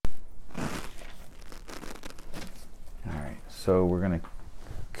So we're going to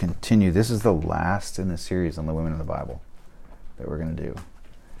continue. This is the last in the series on the women of the Bible that we're going to do.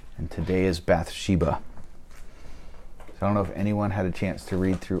 And today is Bathsheba. So I don't know if anyone had a chance to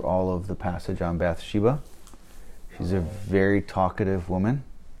read through all of the passage on Bathsheba. She's a very talkative woman.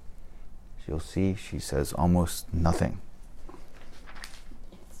 As you'll see, she says almost nothing.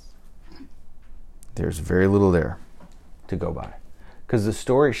 There's very little there to go by. Because the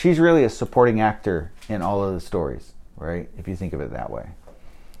story, she's really a supporting actor in all of the stories, right? If you think of it that way.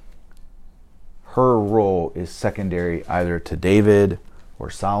 Her role is secondary either to David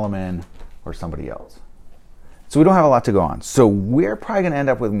or Solomon or somebody else. So we don't have a lot to go on. So we're probably going to end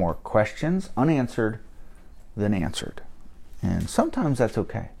up with more questions unanswered than answered. And sometimes that's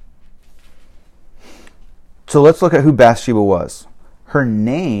okay. So let's look at who Bathsheba was. Her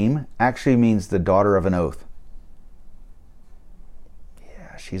name actually means the daughter of an oath.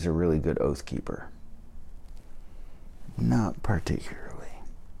 Yeah, she's a really good oath keeper. Not particularly.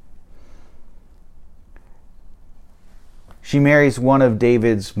 She marries one of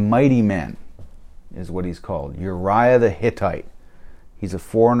David's mighty men, is what he's called, Uriah the Hittite. He's a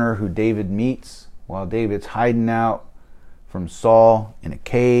foreigner who David meets while David's hiding out from Saul in a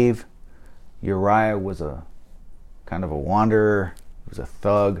cave. Uriah was a kind of a wanderer. He was a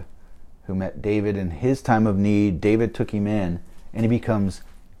thug who met David in his time of need. David took him in, and he becomes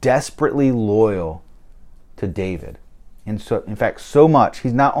desperately loyal to David. And so, in fact, so much,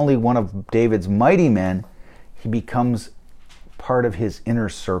 he's not only one of David's mighty men, he becomes part of his inner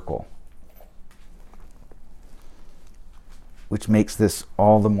circle, which makes this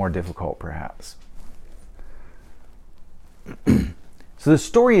all the more difficult, perhaps. So the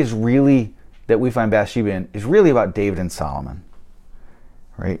story is really, that we find Bathsheba in, is really about David and Solomon,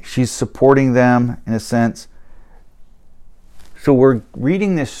 right? She's supporting them in a sense. So we're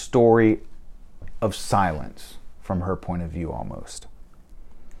reading this story of silence from her point of view almost.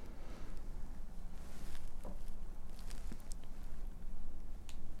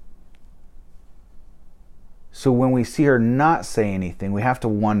 So when we see her not say anything, we have to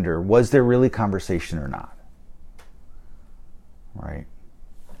wonder, was there really conversation or not? Right?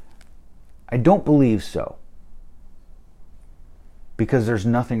 I don't believe so, because there's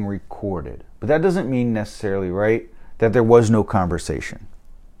nothing recorded. But that doesn't mean necessarily, right, that there was no conversation.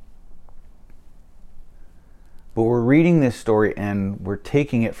 But we're reading this story and we're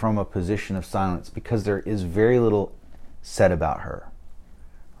taking it from a position of silence because there is very little said about her,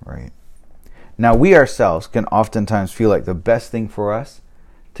 right? Now, we ourselves can oftentimes feel like the best thing for us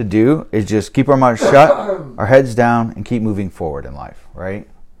to do is just keep our mouths shut, our heads down, and keep moving forward in life, right?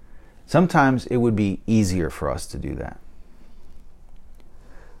 Sometimes it would be easier for us to do that.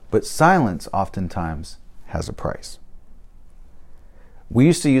 But silence oftentimes has a price. We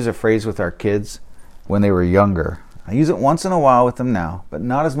used to use a phrase with our kids when they were younger. I use it once in a while with them now, but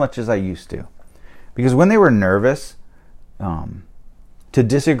not as much as I used to. Because when they were nervous, to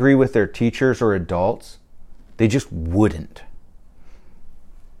disagree with their teachers or adults, they just wouldn't.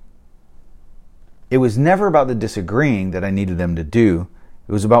 It was never about the disagreeing that I needed them to do.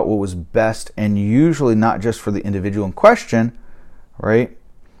 It was about what was best, and usually not just for the individual in question, right?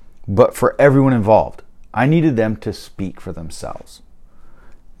 But for everyone involved. I needed them to speak for themselves.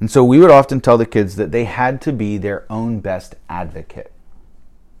 And so we would often tell the kids that they had to be their own best advocate,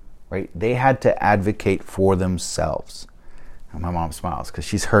 right? They had to advocate for themselves. And my mom smiles because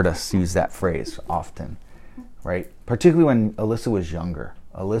she's heard us use that phrase often, right? Particularly when Alyssa was younger.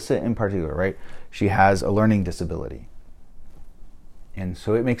 Alyssa in particular, right? She has a learning disability. And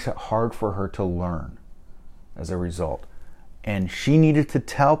so it makes it hard for her to learn as a result. And she needed to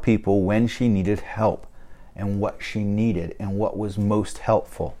tell people when she needed help and what she needed and what was most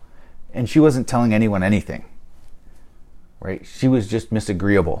helpful. And she wasn't telling anyone anything, right? She was just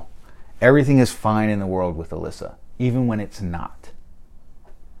misagreeable. Everything is fine in the world with Alyssa, even when it's not,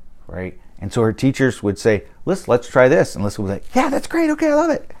 right? And so her teachers would say, let's try this. And Alyssa would say, yeah, that's great. Okay, I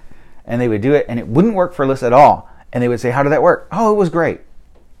love it. And they would do it, and it wouldn't work for Alyssa at all. And they would say, how did that work? Oh, it was great.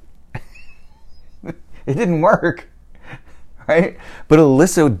 It didn't work, right? But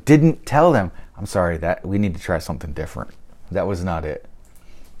Alyssa didn't tell them, I'm sorry, that we need to try something different. That was not it.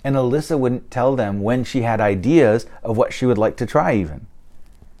 And Alyssa wouldn't tell them when she had ideas of what she would like to try even,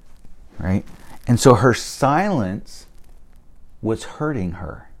 right? And so her silence was hurting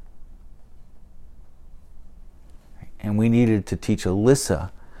her. And we needed to teach Alyssa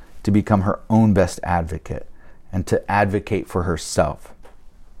to become her own best advocate and to advocate for herself.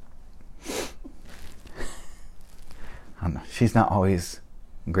 I don't know, she's not always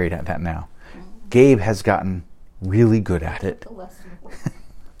great at that now. Gabe has gotten really good at it.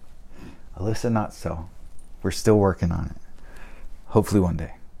 Alyssa, not so. We're still working on it. Hopefully one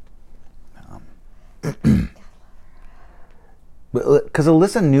day. Because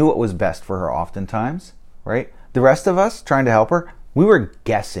Alyssa knew what was best for her oftentimes, right? The rest of us trying to help her, we were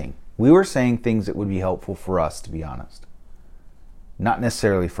guessing. We were saying things that would be helpful for us, to be honest. Not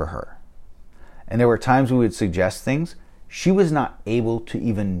necessarily for her. And there were times we would suggest things she was not able to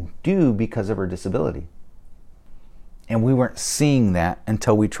even do because of her disability. And we weren't seeing that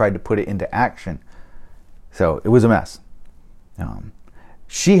until we tried to put it into action. So it was a mess.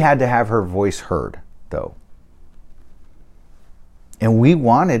 She had to have her voice heard, though. And we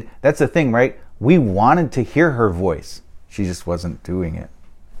wanted, that's the thing, right? We wanted to hear her voice. She just wasn't doing it.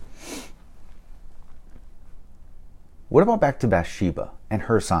 What about back to Bathsheba and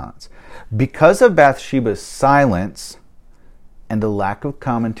her silence? Because of Bathsheba's silence and the lack of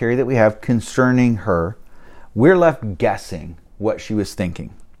commentary that we have concerning her, we're left guessing what she was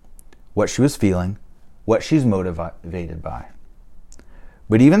thinking, what she was feeling, what she's motivated by.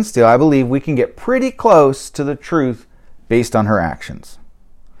 But even still, I believe we can get pretty close to the truth based on her actions.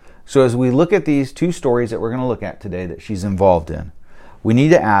 So as we look at these two stories that we're going to look at today that she's involved in, we need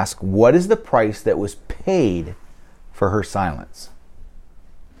to ask, what is the price that was paid for her silence?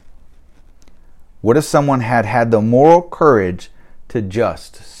 What if someone had had the moral courage to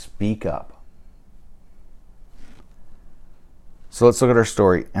just speak up? So let's look at her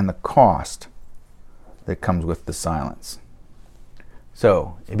story and the cost that comes with the silence.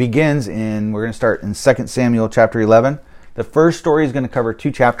 So it begins we're going to start in 2 Samuel chapter 11. The first story is going to cover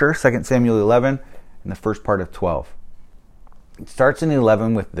 2 chapters, 2 Samuel 11 and the first part of 12. It starts in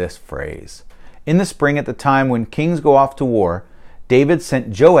 11 with this phrase. In the spring, at the time when kings go off to war, David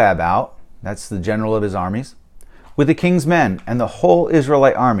sent Joab out, that's the general of his armies, with the king's men and the whole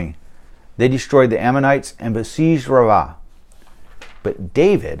Israelite army. They destroyed the Ammonites and besieged Rabbah. But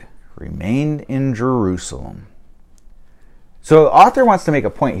David remained in Jerusalem. So the author wants to make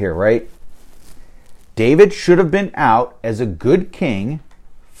a point here, right? David should have been out as a good king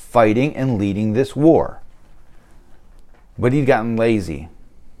fighting and leading this war. But he'd gotten lazy.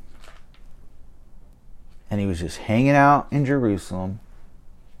 And he was just hanging out in Jerusalem,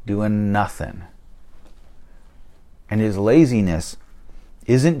 doing nothing. And his laziness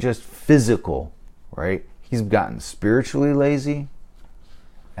isn't just physical, right? He's gotten spiritually lazy,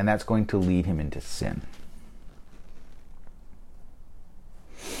 and that's going to lead him into sin.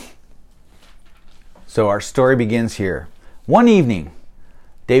 So our story begins here. One evening,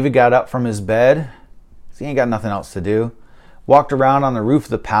 David got up from his bed, because he ain't got nothing else to do, walked around on the roof of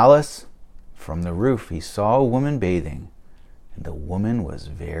the palace. From the roof, he saw a woman bathing, and the woman was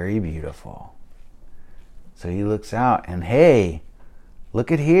very beautiful. So he looks out, and hey,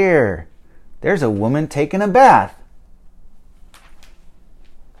 look at here. There's a woman taking a bath.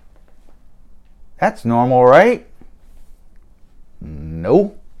 That's normal, right?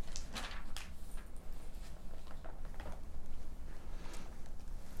 No.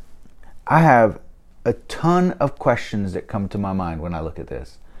 I have a ton of questions that come to my mind when I look at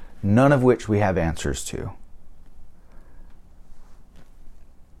this, none of which we have answers to.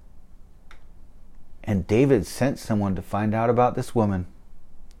 And David sent someone to find out about this woman.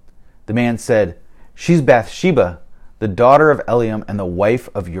 The man said, "She's Bathsheba, the daughter of Eliam and the wife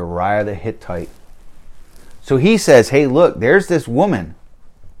of Uriah the Hittite." So he says, hey, look, there's this woman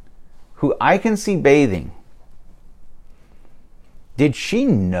who I can see bathing. Did she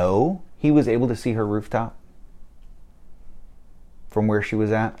know he was able to see her rooftop from where she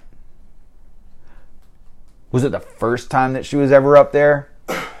was at? Was it the first time that she was ever up there?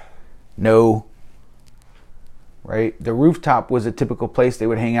 No. Right? The rooftop was a typical place they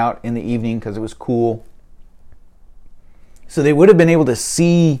would hang out in the evening because it was cool. So they would have been able to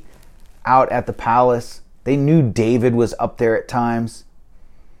see out at the palace. They knew David was up there at times.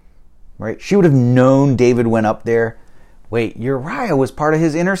 Right? She would have known David went up there. Wait, Uriah was part of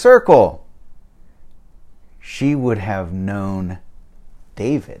his inner circle. She would have known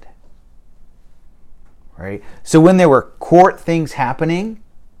David. Right? So when there were court things happening,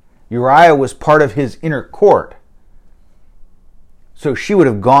 Uriah was part of his inner court. So she would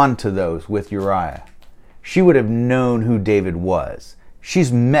have gone to those with Uriah. She would have known who David was.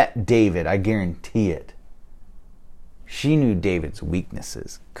 She's met David, I guarantee it. She knew David's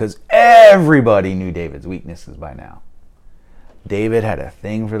weaknesses, because everybody knew David's weaknesses by now. David had a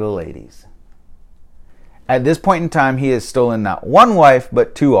thing for the ladies. At this point in time, he has stolen not one wife,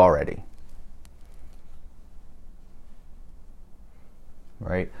 but two already.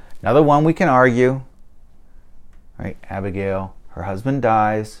 Right? Another one we can argue. Right? Abigail, her husband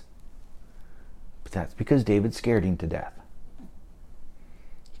dies. But that's because David scared him to death.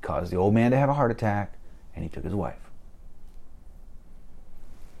 He caused the old man to have a heart attack, and he took his wife.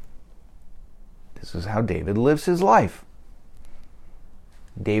 This is how David lives his life.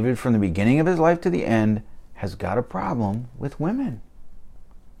 David, from the beginning of his life to the end, has got a problem with women.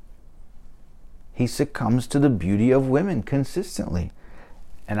 He succumbs to the beauty of women consistently.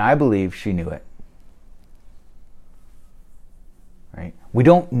 And I believe she knew it. Right? We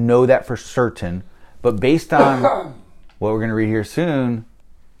don't know that for certain, but based on what we're going to read here soon,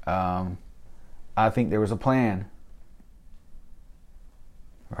 I think there was a plan.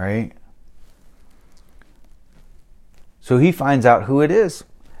 Right? So he finds out who it is.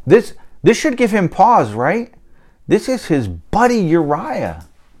 This should give him pause, right? This is his buddy Uriah.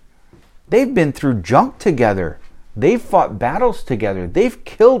 They've been through junk together. They've fought battles together. They've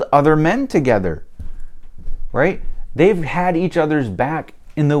killed other men together. Right? They've had each other's back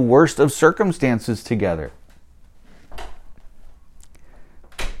in the worst of circumstances together.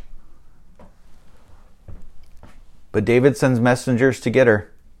 But David sends messengers to get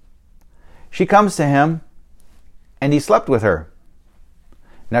her. She comes to him, and he slept with her.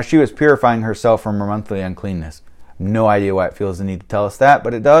 Now she was purifying herself from her monthly uncleanness. No idea why it feels the need to tell us that,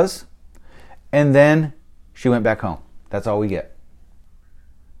 but it does. And then she went back home. That's all we get.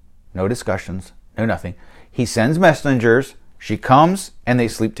 No discussions, no nothing. He sends messengers, she comes, and they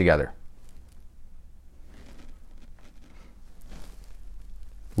sleep together.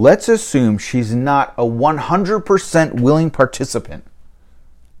 Let's assume she's not a 100% willing participant.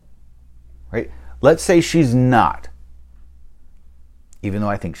 Right? Let's say she's not. Even though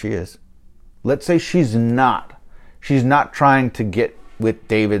I think she is. Let's say she's not. She's not trying to get with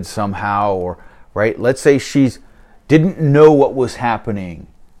David somehow, or right? Let's say she's didn't know what was happening,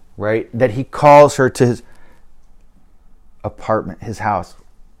 right? That he calls her to his apartment, his house.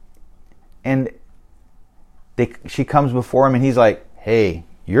 And she comes before him and he's like, "Hey,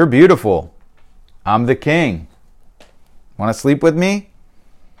 you're beautiful. I'm the king. Want to sleep with me?"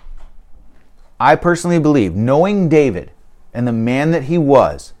 I personally believe, knowing David and the man that he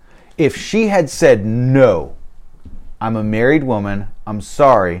was, if she had said, "No, I'm a married woman. I'm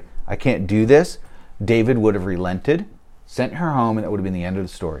sorry. I can't do this," David would have relented, sent her home, and that would have been the end of the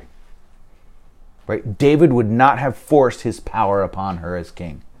story. Right? David would not have forced his power upon her as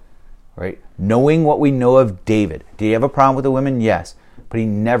king. Right? Knowing what we know of David. Did he have a problem with the women? Yes. But he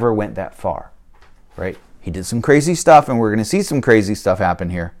never went that far. Right? He did some crazy stuff, and we're going to see some crazy stuff happen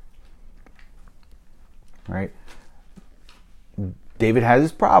here. Right? David has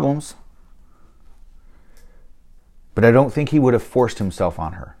his problems, but I don't think he would have forced himself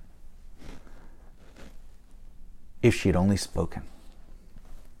on her if she had only spoken.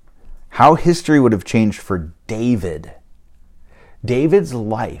 How history would have changed for David. David's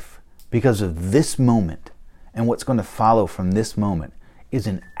life, because of this moment and what's going to follow from this moment, is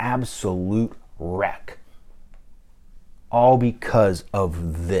an absolute wreck. All because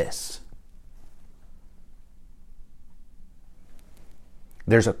of this.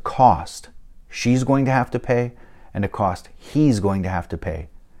 There's a cost she's going to have to pay and a cost he's going to have to pay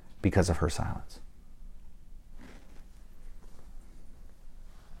because of her silence.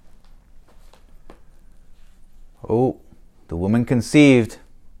 Oh, the woman conceived.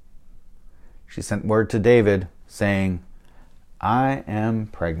 She sent word to David saying, "I am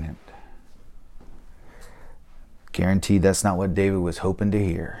pregnant." Guaranteed that's not what David was hoping to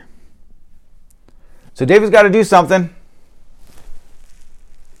hear. So David's got to do something.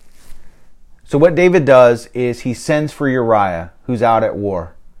 So what David does is he sends for Uriah, who's out at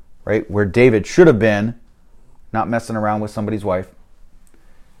war, right? Where David should have been, not messing around with somebody's wife.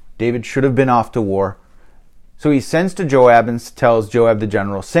 David should have been off to war. So he sends to Joab and tells Joab the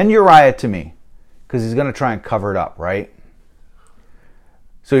general, "Send Uriah to me," because he's going to try and cover it up, right?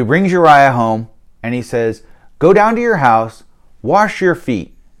 So he brings Uriah home and he says, "Go down to your house, wash your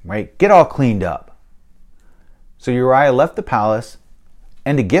feet, right? Get all cleaned up." So Uriah left the palace,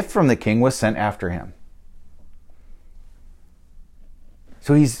 and a gift from the king was sent after him.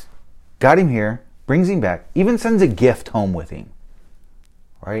 So he's got him here, brings him back, even sends a gift home with him.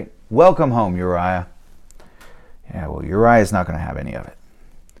 Right? "Welcome home, Uriah." Yeah, well, Uriah is not going to have any of it.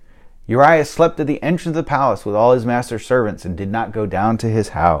 Uriah slept at the entrance of the palace with all his master's servants and did not go down to his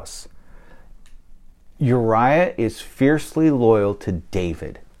house. Uriah is fiercely loyal to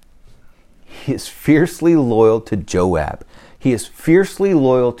David. He is fiercely loyal to Joab. He is fiercely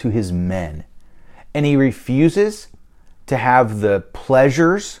loyal to his men. And he refuses to have the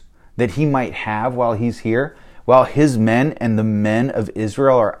pleasures that he might have while he's here, while his men and the men of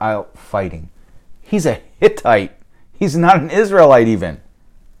Israel are out fighting. He's a Hittite. He's not an Israelite even.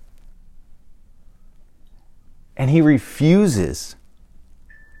 And he refuses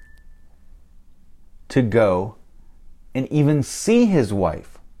to go and even see his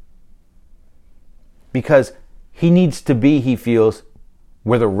wife. because he needs to be, he feels,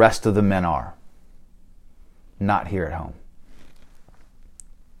 where the rest of the men are, not here at home.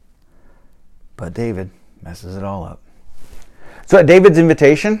 But David messes it all up. So at David's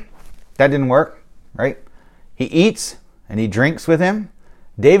invitation, that didn't work, right? He eats and he drinks with him.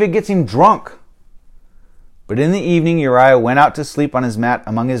 David gets him drunk. But in the evening, Uriah went out to sleep on his mat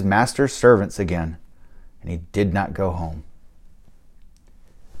among his master's servants again, and he did not go home.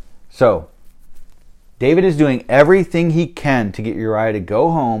 So, David is doing everything he can to get Uriah to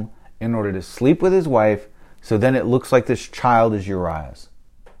go home in order to sleep with his wife, so then it looks like this child is Uriah's.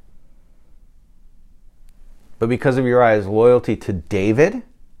 But because of Uriah's loyalty to David,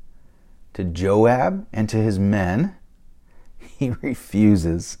 to Joab, and to his men, he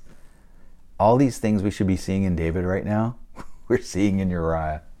refuses. All these things we should be seeing in David right now, we're seeing in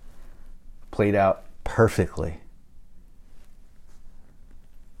Uriah. Played out perfectly.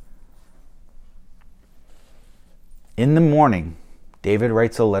 In the morning, David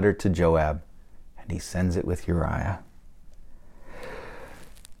writes a letter to Joab, and he sends it with Uriah.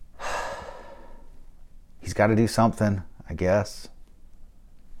 He's got to do something, I guess.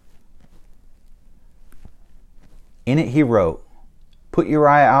 In it he wrote, "Put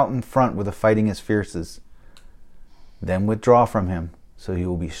Uriah out in front where the fighting is fiercest. Then withdraw from him, so he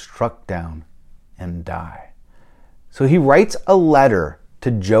will be struck down and die." So he writes a letter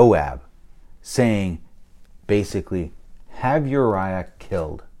to Joab saying, basically, have Uriah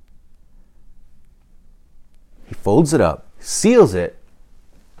killed. He folds it up, seals it,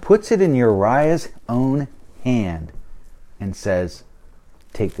 puts it in Uriah's own hand, and says,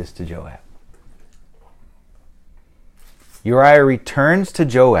 take this to Joab. Uriah returns to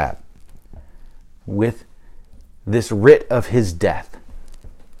Joab with this writ of his death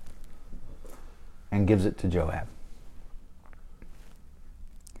and gives it to Joab.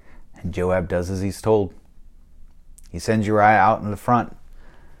 And Joab does as he's told. He sends Uriah out in the front.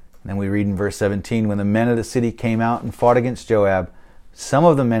 And then we read in verse 17, when the men of the city came out and fought against Joab, some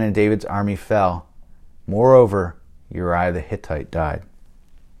of the men in David's army fell. Moreover, Uriah the Hittite died.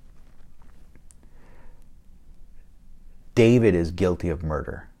 David is guilty of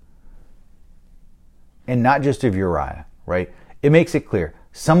murder. And not just of Uriah, right? It makes it clear.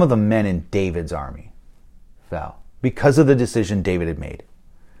 Some of the men in David's army fell because of the decision David had made.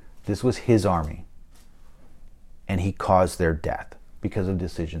 This was his army. And he caused their death because of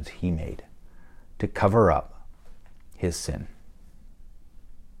decisions he made to cover up his sin.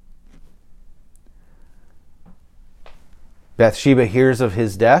 Bathsheba hears of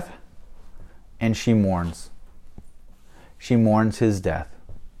his death and she mourns. She mourns his death.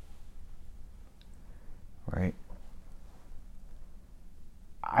 Right?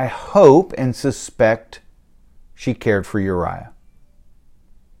 I hope and suspect she cared for Uriah.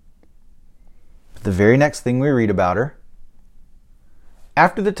 But the very next thing we read about her,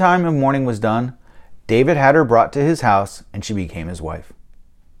 after the time of mourning was done, David had her brought to his house, and she became his wife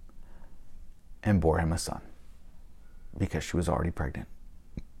and bore him a son because she was already pregnant.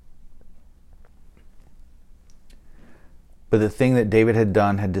 But the thing that David had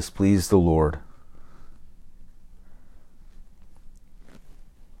done had displeased the Lord.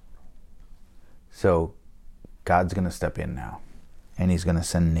 So God's going to step in now, and he's going to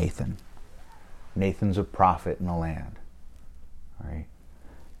send Nathan. Nathan's a prophet in the land. All right?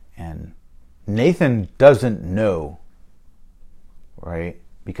 And Nathan doesn't know, right?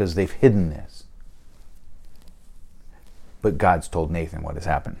 Because they've hidden this. But God's told Nathan what has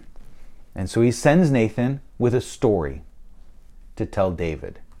happened. And so he sends Nathan with a story to tell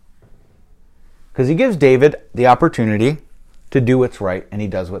David. Because he gives David the opportunity to do what's right, and he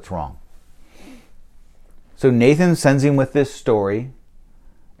does what's wrong. So Nathan sends him with this story,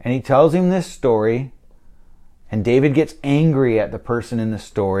 and he tells him this story, and David gets angry at the person in the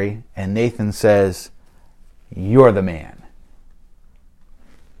story, and Nathan says, "You're the man."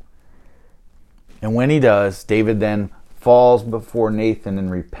 And when he does, David then falls before Nathan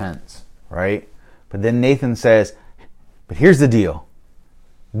and repents, right? But then Nathan says, but here's the deal.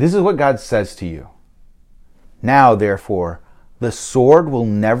 This is what God says to you. Now, therefore, the sword will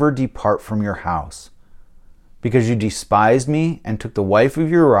never depart from your house, because you despised me and took the wife of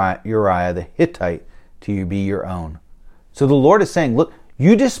Uriah the Hittite to be your own. So the Lord is saying, look,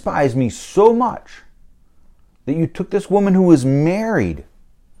 you despised me so much that you took this woman who was married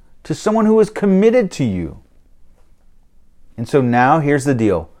to someone who was committed to you. And so now here's the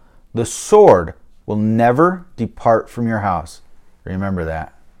deal. The sword will never depart from your house. Remember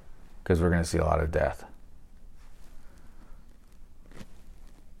that, because we're going to see a lot of death.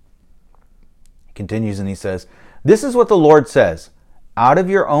 He continues and he says, this is what the Lord says. Out of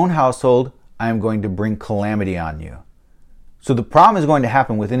your own household I am going to bring calamity on you. So the problem is going to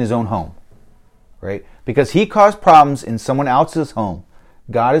happen within his own home, right? Because he caused problems in someone else's home.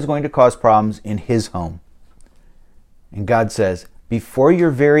 God is going to cause problems in his home. And God says, before your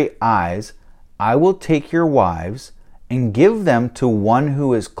very eyes, I will take your wives and give them to one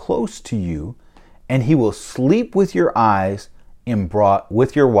who is close to you, and he will sleep with your eyes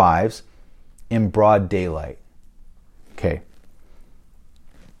with your wives in broad daylight. Okay.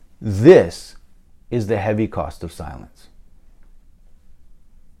 This is the heavy cost of silence.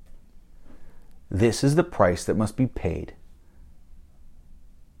 This is the price that must be paid.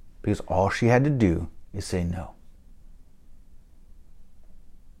 Because all she had to do is say no.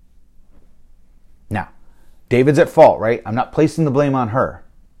 Now, David's at fault, right? I'm not placing the blame on her.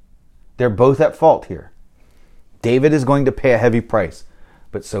 They're both at fault here. David is going to pay a heavy price,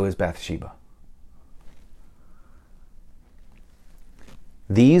 but so is Bathsheba.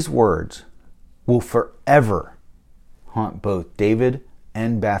 These words will forever haunt both David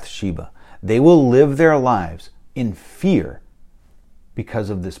and Bathsheba. They will live their lives in fear because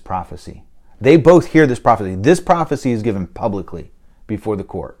of this prophecy. They both hear this prophecy. This prophecy is given publicly before the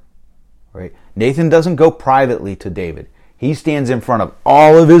court. Right? Nathan doesn't go privately to David. He stands in front of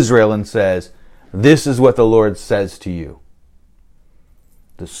all of Israel and says, this is what the Lord says to you.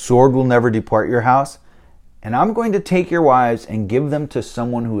 The sword will never depart your house, and I'm going to take your wives and give them to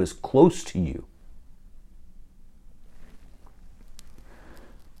someone who is close to you.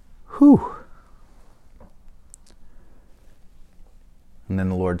 Whew. And then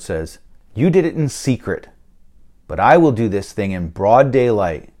the Lord says, you did it in secret, but I will do this thing in broad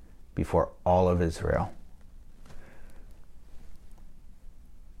daylight before all of Israel.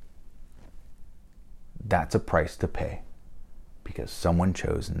 That's a price to pay because someone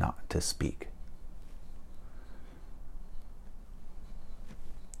chose not to speak.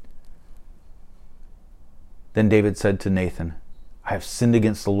 Then David said to Nathan, I have sinned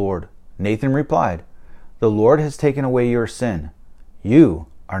against the Lord. Nathan replied, the Lord has taken away your sin. You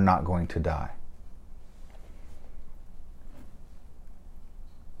are not going to die.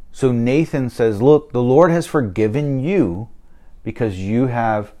 So Nathan says, look, the Lord has forgiven you because you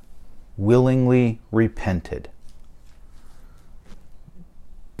have willingly repented.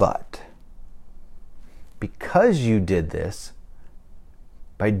 But because you did this,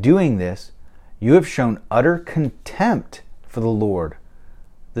 by doing this, you have shown utter contempt for the Lord.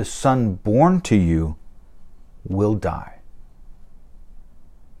 The son born to you will die.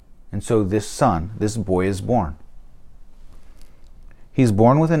 And so this boy is born. He's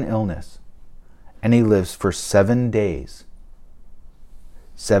born with an illness, and he lives for 7 days.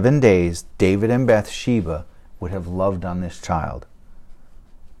 7 days, David and Bathsheba would have loved on this child.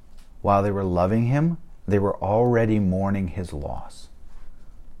 While they were loving him, they were already mourning his loss.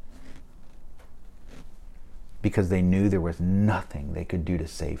 Because they knew there was nothing they could do to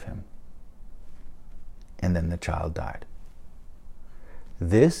save him. And then the child died.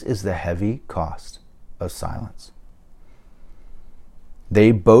 This is the heavy cost of silence.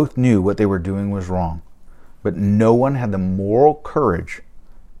 They both knew what they were doing was wrong, but no one had the moral courage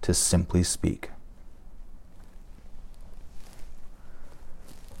to simply speak.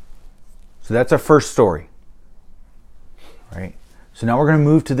 So that's our first story, right? So now we're going to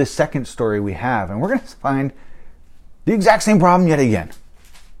move to the second story we have, and we're going to find the exact same problem yet again.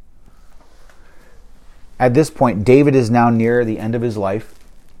 At this point, David is now near the end of his life.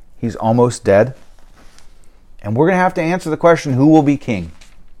 He's almost dead. And we're going to have to answer the question, who will be king?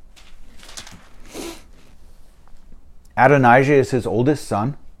 Adonijah is his oldest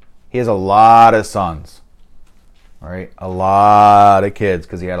son. He has a lot of sons, right? A lot of kids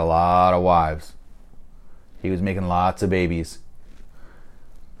because he had a lot of wives. He was making lots of babies.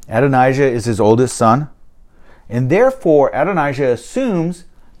 Adonijah is his oldest son. And therefore, Adonijah assumes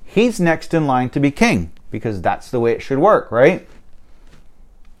he's next in line to be king because that's the way it should work, right?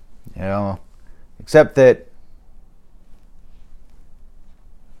 You know, except that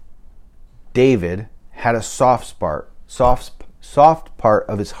David had a soft part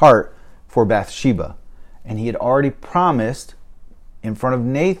of his heart for Bathsheba. And he had already promised in front of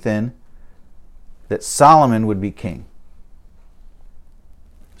Nathan that Solomon would be king.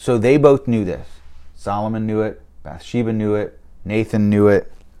 So they both knew this. Solomon knew it. Bathsheba knew it. Nathan knew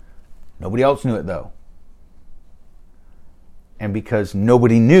it. Nobody else knew it though. And because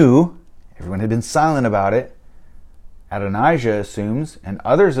nobody knew, everyone had been silent about it, Adonijah assumes, and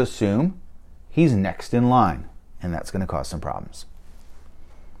others assume, he's next in line. And that's going to cause some problems.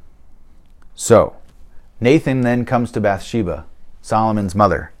 So, Nathan then comes to Bathsheba, Solomon's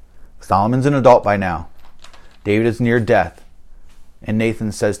mother. Solomon's an adult by now. David is near death. And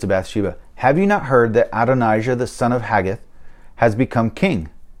Nathan says to Bathsheba, have you not heard that Adonijah the son of Haggith has become king?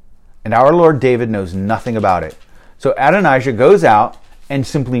 And our Lord David knows nothing about it. So Adonijah goes out and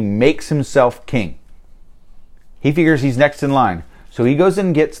simply makes himself king. He figures he's next in line. So he goes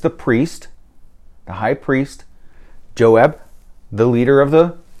and gets the priest, the high priest, Joab, the leader of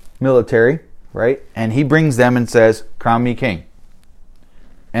the military, right? And he brings them and says, crown me king.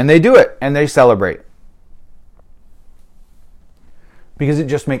 And they do it, and they celebrate. Because it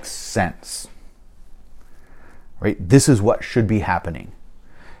just makes sense. Right? This is what should be happening.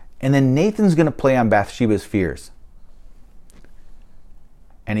 And then Nathan's going to play on Bathsheba's fears.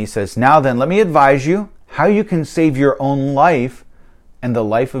 And he says, now then, let me advise you how you can save your own life and the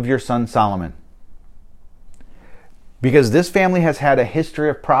life of your son Solomon. Because this family has had a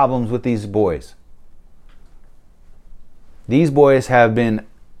history of problems with these boys. These boys have been,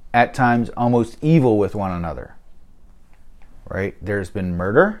 at times, almost evil with one another. Right? There's been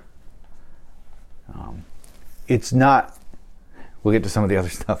murder. It's not... We'll get to some of the other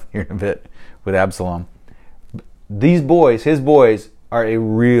stuff here in a bit with Absalom. These boys, his boys, are a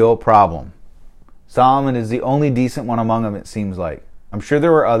real problem. Solomon is the only decent one among them, it seems like. I'm sure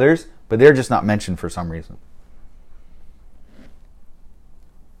there were others, but they're just not mentioned for some reason.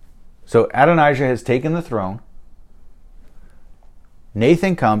 So Adonijah has taken the throne.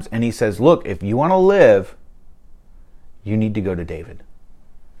 Nathan comes and he says, look, if you want to live, you need to go to David.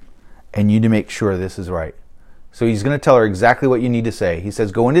 And you need to make sure this is right. So he's going to tell her exactly what you need to say. He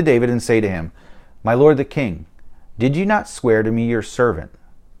says, go into David and say to him, my lord the king, did you not swear to me your servant?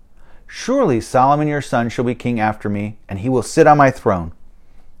 Surely Solomon your son shall be king after me, and he will sit on my throne.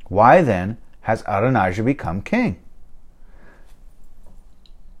 Why then has Adonijah become king?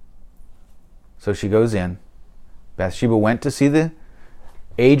 So she goes in. Bathsheba went to see the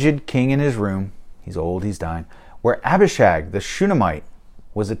aged king in his room. He's old, he's dying. Where Abishag, the Shunammite,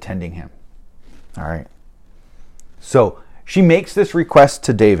 was attending him. All right. So she makes this request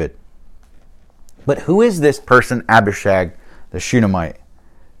to David. But who is this person, Abishag, the Shunammite?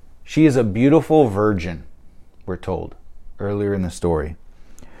 She is a beautiful virgin, we're told earlier in the story,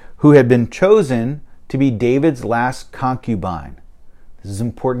 who had been chosen to be David's last concubine. This is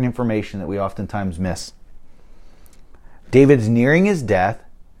important information that we oftentimes miss. David's nearing his death,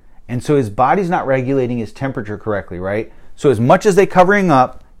 and so his body's not regulating his temperature correctly, right? So as much as they cover him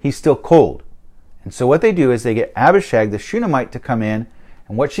up, he's still cold. And so what they do is they get Abishag, the Shunammite, to come in,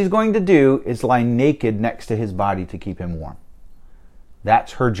 and what she's going to do is lie naked next to his body to keep him warm.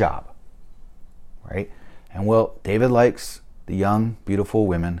 That's her job, right? And well, David likes the young, beautiful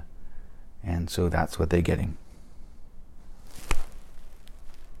women, and so that's what they're getting.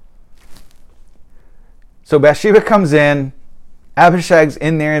 So Bathsheba comes in, Abishag's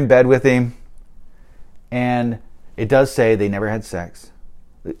in there in bed with him, and it does say they never had sex.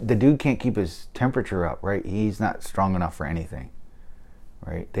 The dude can't keep his temperature up, right? He's not strong enough for anything,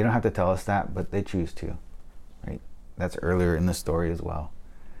 right? They don't have to tell us that, but they choose to, right? That's earlier in the story as well.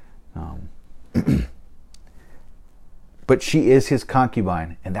 But she is his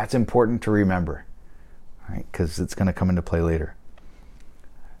concubine, and that's important to remember, right? Because it's going to come into play later.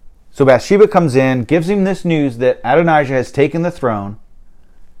 So Bathsheba comes in, gives him this news that Adonijah has taken the throne.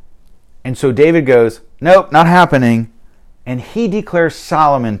 And so David goes, nope, not happening. And he declares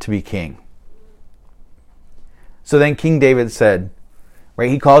Solomon to be king. So then King David said,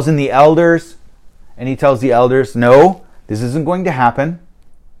 right, he calls in the elders, and he tells the elders, no, this isn't going to happen.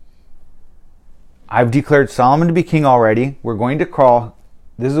 I've declared Solomon to be king already. We're going to call,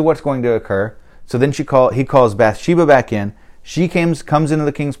 this is what's going to occur. So then he calls Bathsheba back in. She comes into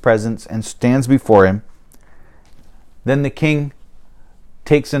the king's presence and stands before him. Then the king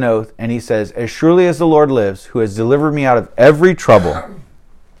takes an oath and he says, as surely as the Lord lives, who has delivered me out of every trouble,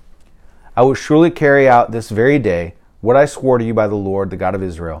 I will surely carry out this very day what I swore to you by the Lord, the God of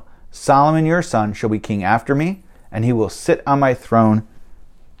Israel. Solomon your son shall be king after me, and he will sit on my throne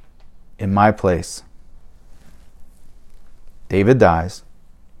in my place. David dies,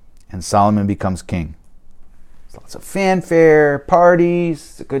 and Solomon becomes king. There's lots of fanfare,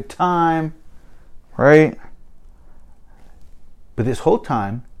 parties, it's a good time, right? But this whole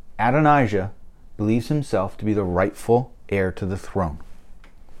time, Adonijah believes himself to be the rightful heir to the throne.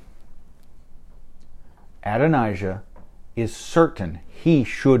 Adonijah is certain he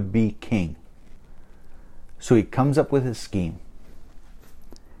should be king. So he comes up with his scheme.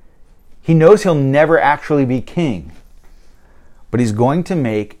 He knows he'll never actually be king, but he's going to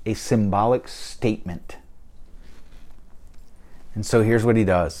make a symbolic statement. And so here's what he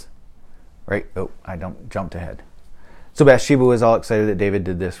does. Right? Oh, I don't jumped ahead. So Bathsheba was all excited that David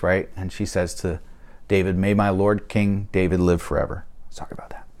did this, right? And she says to David, may my Lord King David live forever. Let's talk about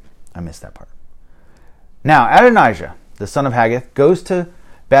that. I missed that part. Now, Adonijah, the son of Haggith, goes to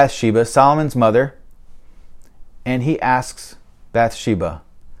Bathsheba, Solomon's mother, and he asks Bathsheba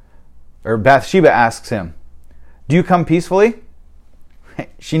asks him, "Do you come peacefully?"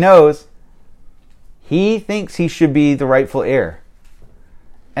 She knows he thinks he should be the rightful heir,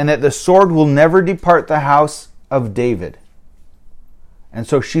 and that the sword will never depart the house of David. And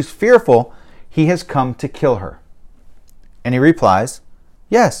so she's fearful he has come to kill her. And he replies,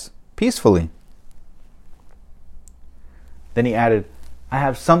 "Yes, peacefully." Then he added, "I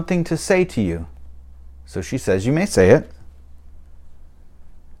have something to say to you." So she says, "You may say it."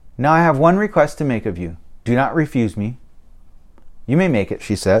 "Now I have one request to make of you. Do not refuse me." "You may make it,"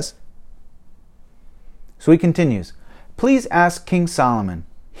 she says. So he continues, "Please ask King Solomon,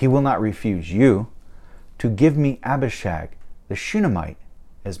 he will not refuse you, to give me Abishag, the Shunammite,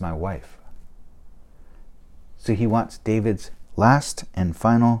 as my wife." So he wants David's last and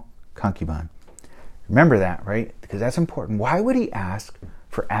final concubine. Remember that, right? Because that's important. Why would he ask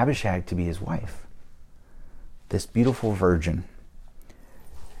for Abishag to be his wife? This beautiful virgin.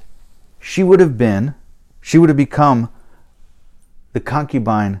 She would have become the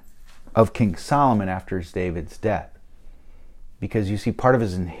concubine of King Solomon after David's death. Because you see, part of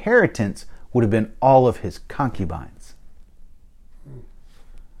his inheritance would have been all of his concubines.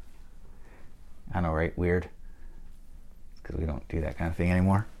 I know, right? Weird. Because we don't do that kind of thing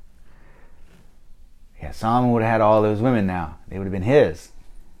anymore. Yeah, Solomon would have had all those women now. They would have been his.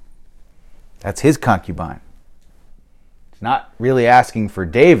 That's his concubine. It's not really asking for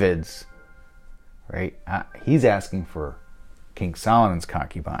David's, right? He's asking for King Solomon's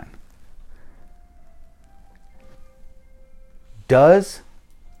concubine. Does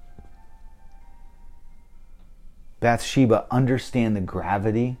Bathsheba understand the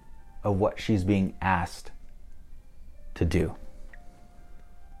gravity of what she's being asked to do?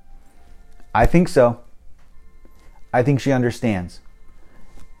 I think so. I think she understands.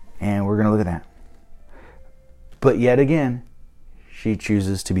 And we're going to look at that. But yet again, she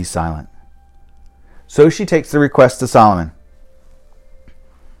chooses to be silent. So she takes the request to Solomon.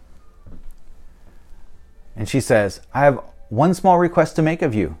 And she says, "I have one small request to make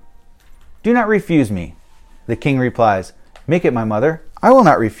of you. Do not refuse me." The king replies, "Make it, my mother. I will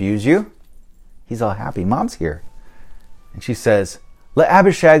not refuse you." He's all happy. Mom's here. And she says, "Let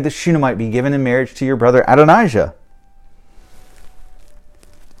Abishag the Shunammite be given in marriage to your brother Adonijah."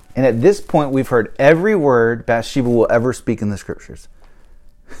 And at this point, we've heard every word Bathsheba will ever speak in the scriptures.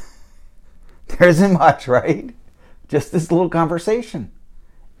 There isn't much, right? Just this little conversation.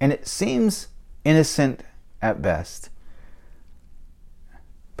 And it seems innocent at best.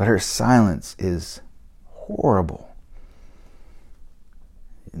 But her silence is horrible.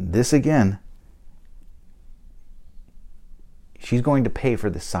 This again, she's going to pay for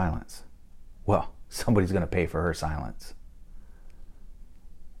this silence. Well, somebody's going to pay for her silence.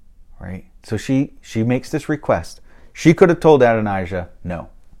 Right? So she makes this request. She could have told Adonijah, "No,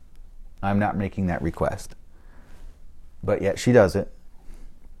 I'm not making that request." But yet she does it.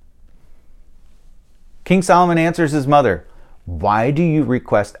 King Solomon answers his mother, "Why do you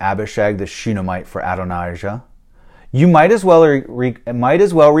request Abishag the Shunammite for Adonijah? You might as well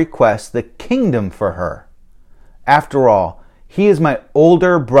request the kingdom for her. After all, he is my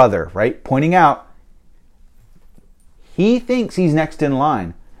older brother," right? Pointing out, he thinks he's next in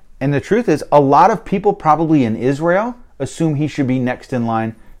line. And the truth is, a lot of people probably in Israel assume he should be next in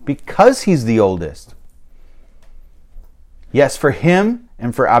line because he's the oldest. Yes, for him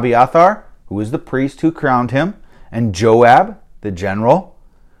and for Abiathar, who was the priest who crowned him, and Joab, the general,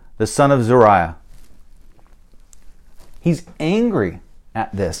 the son of Zeruiah. He's angry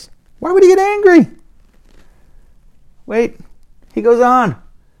at this. Why would he get angry? Wait, he goes on.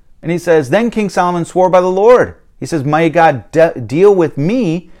 And he says, "Then King Solomon swore by the Lord." He says, "May God deal with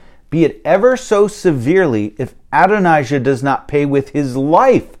me, be it ever so severely, if Adonijah does not pay with his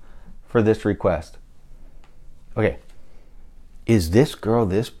life for this request." Okay, is this girl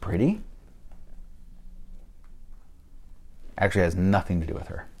this pretty? Actually has nothing to do with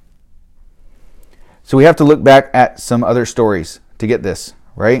her. So we have to look back at some other stories to get this,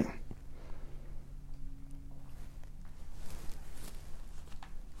 right?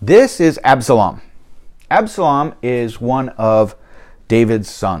 This is Absalom. Absalom is one of David's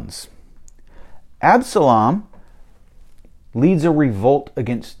sons. Absalom leads a revolt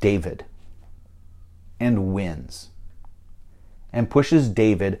against David and wins and pushes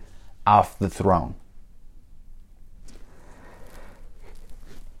David off the throne.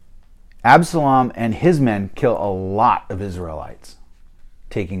 Absalom and his men kill a lot of Israelites,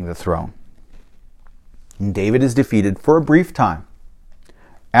 taking the throne. And David is defeated for a brief time.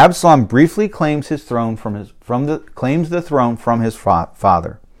 Absalom briefly claims his throne claims the throne from his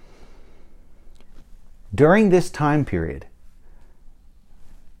father. During this time period,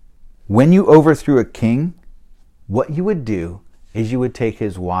 when you overthrew a king, what you would do is you would take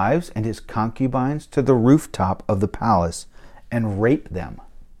his wives and his concubines to the rooftop of the palace and rape them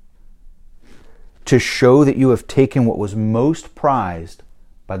to show that you have taken what was most prized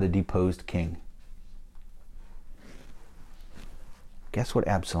by the deposed king. Guess what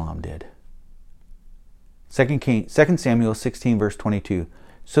Absalom did? 2 Samuel 16 verse 22.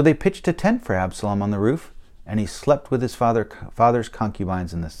 So they pitched a tent for Absalom on the roof, and he slept with his father's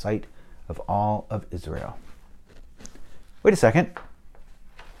concubines in the sight of all of Israel. Wait a second.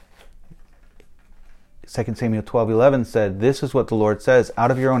 2 Samuel 12:11 said, "This is what the Lord says,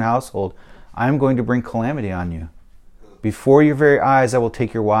 out of your own household I am going to bring calamity on you. Before your very eyes I will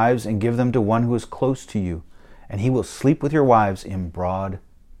take your wives and give them to one who is close to you, and he will sleep with your wives in broad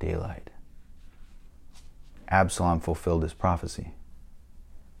daylight." Absalom fulfilled his prophecy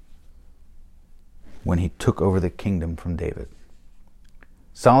when he took over the kingdom from David.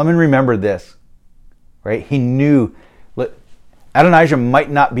 Solomon remembered this, right? He knew, look, Adonijah might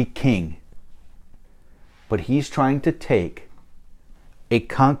not be king, but he's trying to take a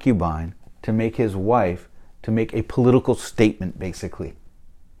concubine to make his wife, to make a political statement, basically.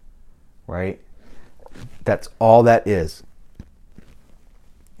 Right? That's all that is.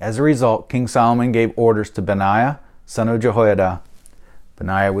 As a result, King Solomon gave orders to Benaiah, son of Jehoiada.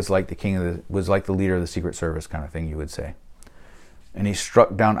 Benaiah was like the leader of the secret service kind of thing, you would say. And he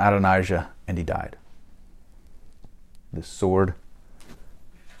struck down Adonijah and he died. The sword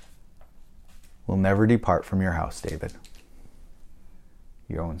will never depart from your house, David.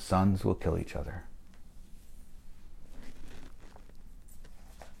 Your own sons will kill each other.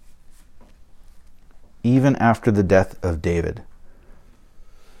 Even after the death of David,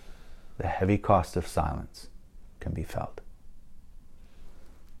 the heavy cost of silence can be felt.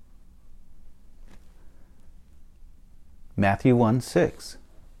 Matthew 1:6,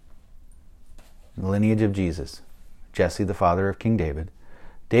 the lineage of Jesus. Jesse, the father of King David.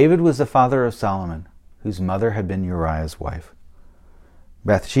 David was the father of Solomon, whose mother had been Uriah's wife.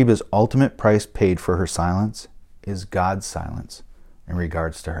 Bathsheba's ultimate price paid for her silence is God's silence in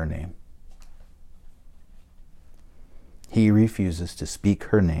regards to her name. He refuses to speak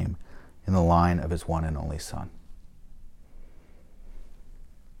her name in the line of his one and only son.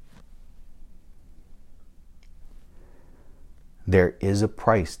 There is a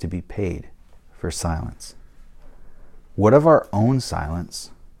price to be paid for silence. What of our own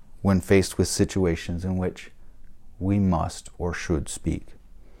silence when faced with situations in which we must or should speak?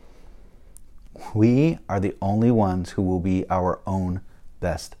 We are the only ones who will be our own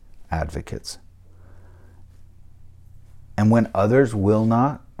best advocates. And when others will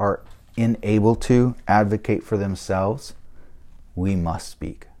not, are unable to advocate for themselves, we must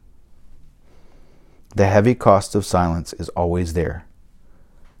speak. The heavy cost of silence is always there.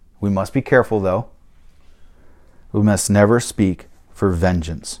 We must be careful, though. We must never speak for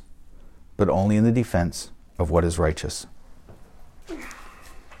vengeance, but only in the defense of what is righteous.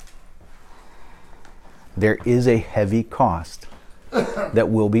 There is a heavy cost that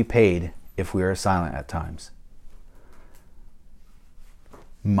will be paid if we are silent at times.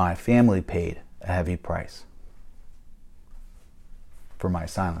 My family paid a heavy price for my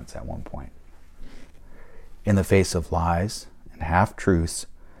silence at one point. In the face of lies and half-truths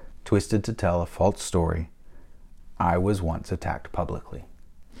twisted to tell a false story, I was once attacked publicly,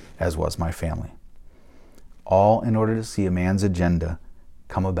 as was my family. All in order to see a man's agenda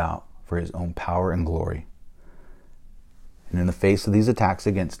come about for his own power and glory. And in the face of these attacks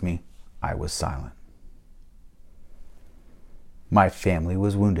against me, I was silent. My family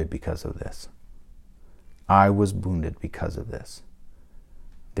was wounded because of this. I was wounded because of this.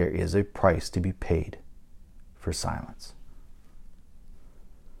 There is a price to be paid for silence.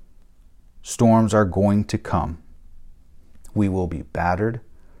 Storms are going to come. We will be battered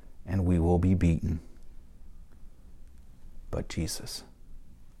and we will be beaten. But Jesus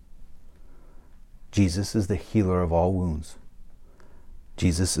is the healer of all wounds.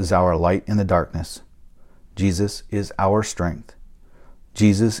 Jesus is our light in the darkness. Jesus is our strength.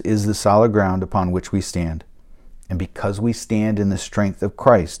 Jesus is the solid ground upon which we stand. And because we stand in the strength of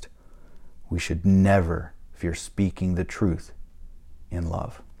Christ, we should never fear speaking the truth in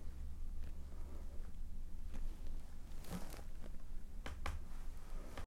love.